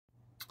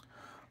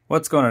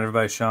What's going on,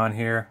 everybody? Sean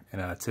here,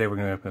 and today we're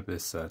going to open up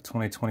this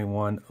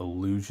 2021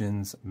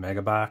 Illusions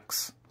Mega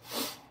Box.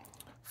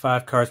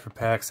 5 cards per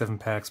pack, 7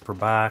 packs per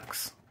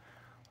box.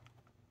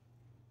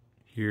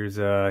 Here's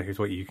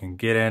what you can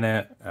get in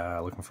it.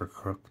 Looking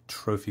for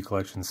trophy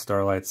collections: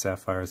 Starlight,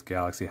 Sapphires,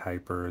 Galaxy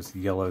Hypers,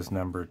 Yellows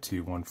numbered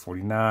to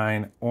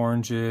 149,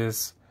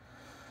 Oranges.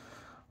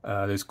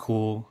 There's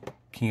cool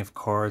King of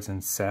Cards in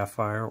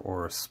Sapphire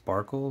or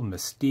Sparkle,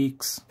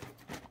 Mystiques.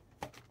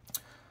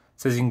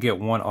 Says you can get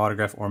 1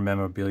 autograph or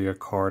memorabilia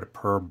card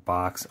per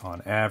box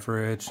on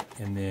average,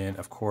 and then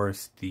of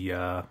course the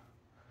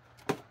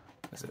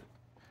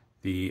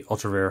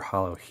ultra rare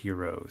Holo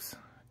Heroes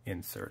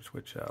inserts,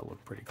 which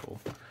look pretty cool.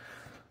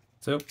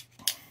 So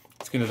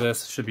let's get into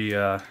this. Should be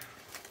a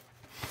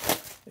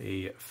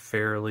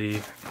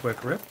fairly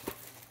quick rip.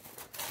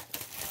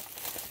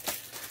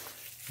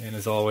 And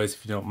as always,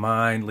 if you don't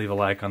mind, leave a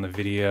like on the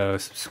video,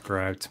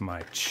 subscribe to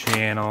my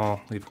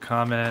channel, leave a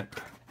comment.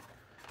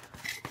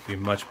 Be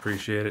much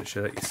appreciated.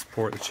 Show that you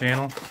support the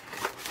channel.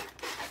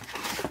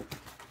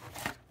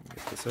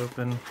 Get this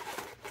open.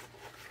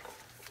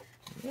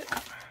 Yeah.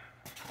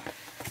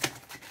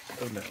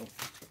 Oh no.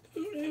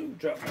 Oh no,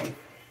 drop one.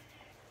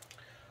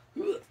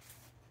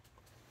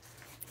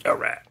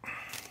 Alright.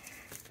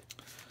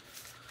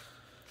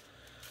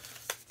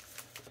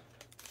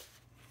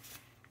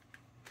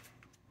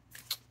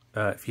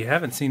 If you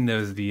haven't seen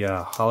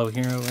the Holo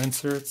Hero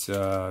inserts,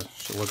 you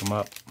should look them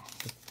up.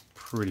 They're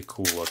pretty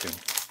cool looking.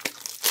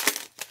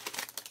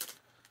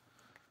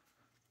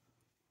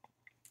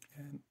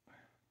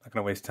 Not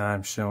gonna waste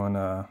time showing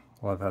a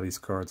lot of how these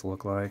cards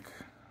look like.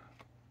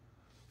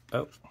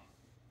 Oh,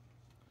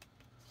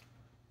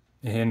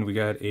 and we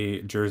got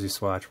a jersey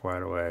swatch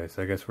right away,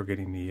 so I guess we're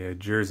getting the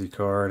jersey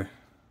card,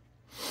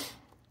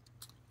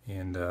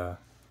 and not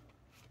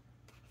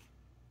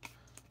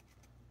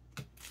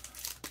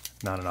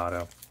an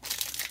auto.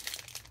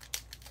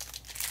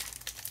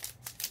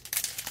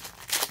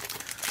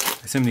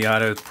 I assume the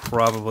auto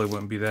probably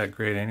wouldn't be that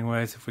great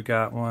anyways if we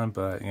got one,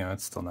 but you know,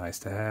 it's still nice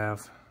to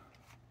have.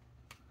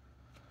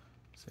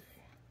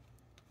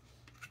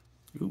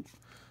 Ooh,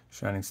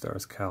 Shining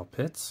Stars Kyle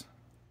Pitts.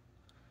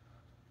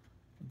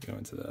 Go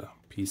into the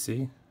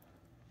PC.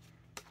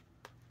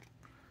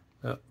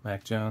 Oh,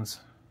 Mac Jones.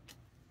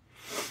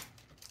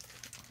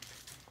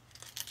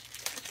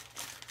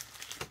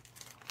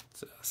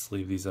 Let's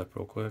sleeve these up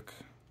real quick.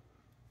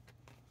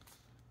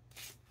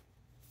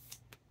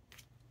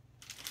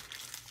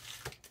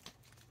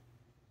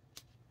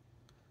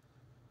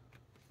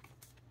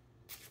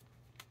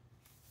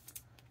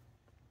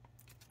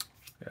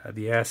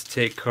 The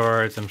Aztec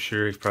cards, I'm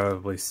sure you've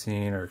probably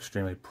seen, are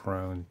extremely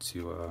prone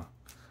to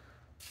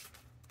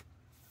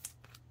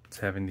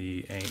having the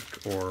ink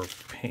or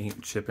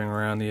paint chipping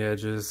around the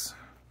edges.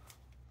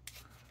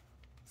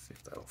 Let's see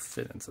if that'll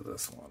fit into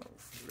this one.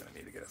 We're going to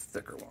need to get a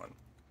thicker one.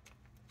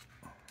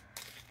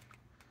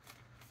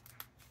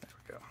 There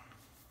we go.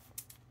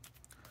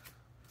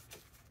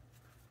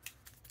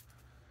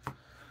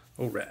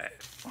 All right.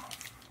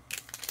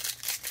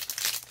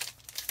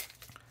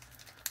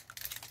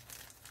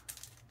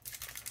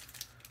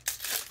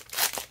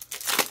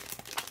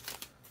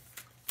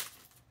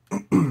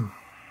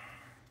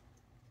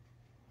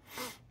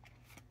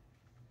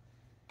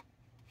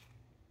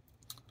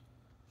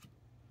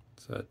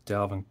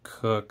 Dalvin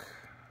Cook.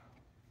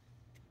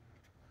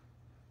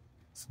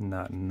 It's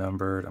not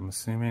numbered. I'm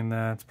assuming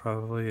that's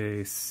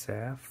probably a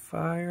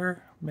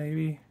Sapphire,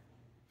 maybe.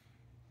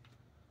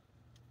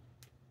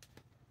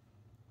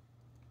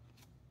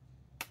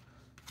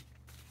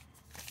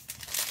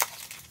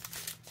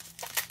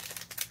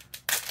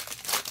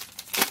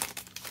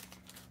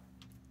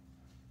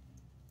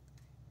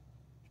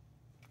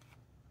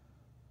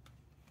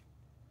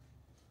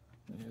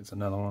 Here's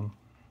another one.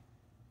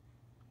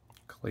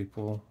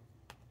 Claypool.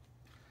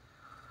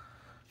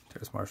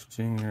 There's Marshall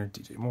Jr.,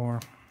 DJ Moore.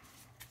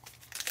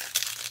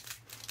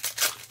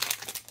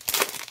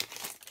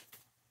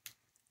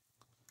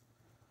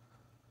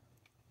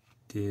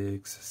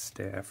 Diggs,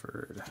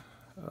 Stafford.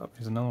 Oh,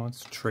 here's another one.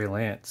 It's Trey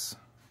Lance.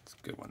 It's a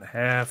good one to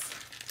have.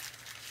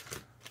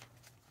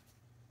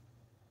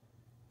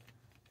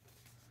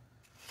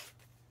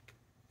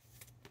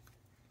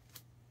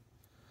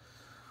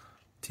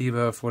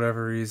 Tebow, for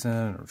whatever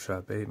reason, or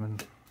Rashad Bateman.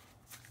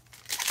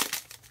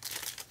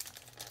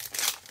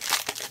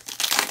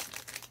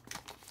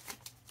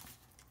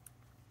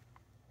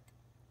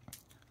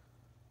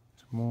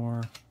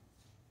 More.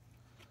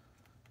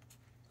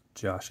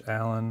 Josh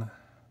Allen,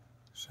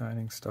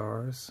 Shining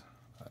Stars,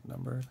 not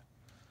numbered. Here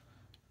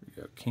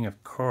we go, King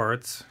of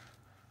Cards,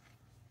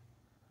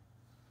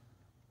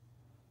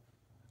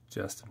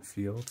 Justin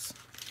Fields.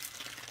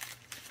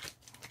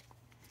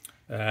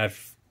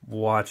 I've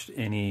watched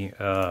any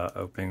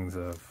openings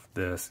of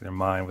this, either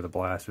mine with the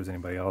blasters,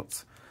 anybody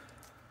else.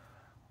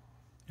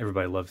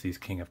 Everybody loves these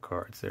King of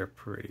Cards. They're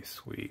pretty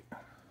sweet.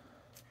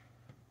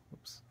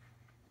 Oops.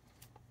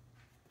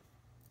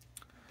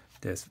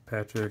 Des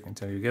Patrick,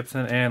 Antonio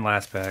Gibson, and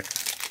last pack.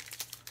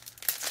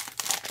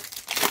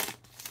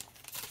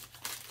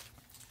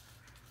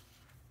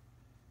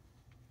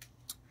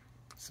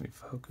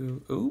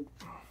 Semifoku. Ooh.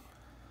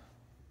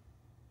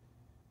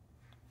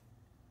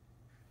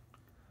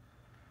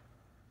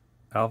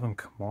 Alvin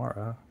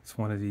Kamara. It's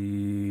one of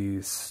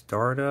the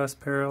Stardust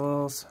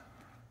parallels,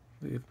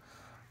 I believe.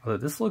 Although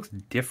this looks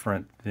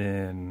different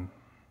than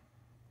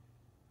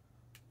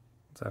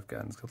what I've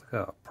gotten. It's got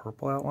like a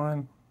purple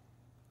outline.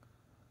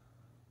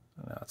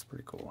 No, that's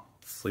pretty cool.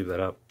 Let's leave that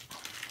up.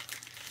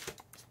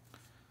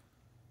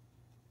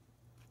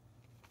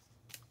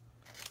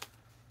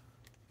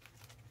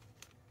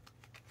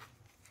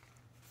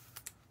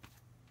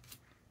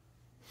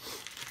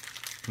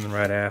 And then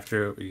right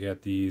after, we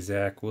got the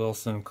Zach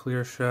Wilson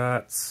clear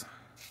shots.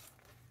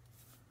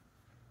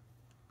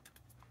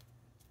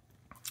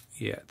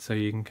 Yeah, so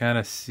you can kind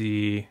of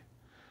see,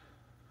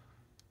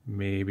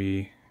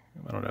 maybe,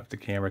 I don't know if the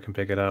camera can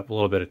pick it up, a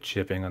little bit of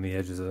chipping on the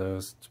edges of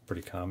those. It's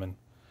pretty common.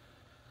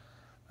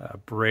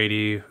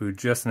 Brady, who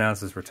just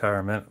announced his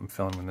retirement. I'm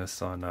filming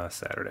this on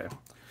Saturday.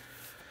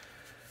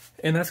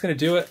 And that's going to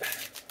do it.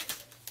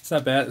 It's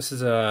not bad. This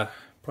is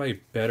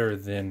probably better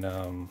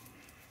than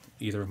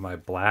either of my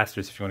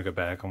blasters if you want to go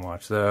back and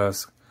watch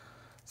those.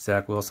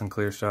 Zach Wilson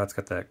clear shots.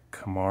 Got that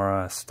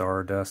Kamara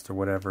Stardust or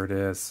whatever it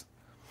is.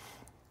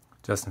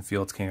 Justin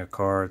Fields King of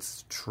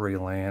Cards. Trey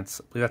Lance.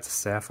 I believe that's a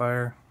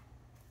Sapphire,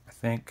 I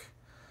think.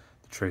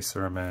 The Trey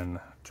Sermon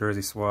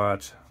Jersey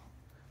Swatch.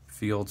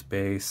 Fields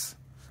base.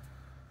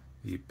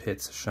 The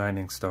Pitts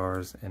Shining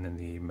Stars, and then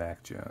the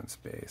Mac Jones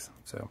base.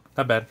 So,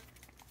 not bad.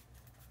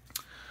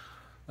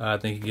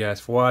 Thank you guys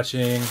for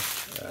watching.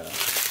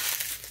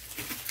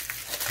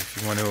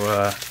 If you want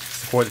to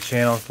support the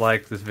channel,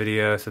 like this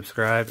video,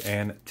 subscribe,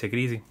 and take it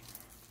easy.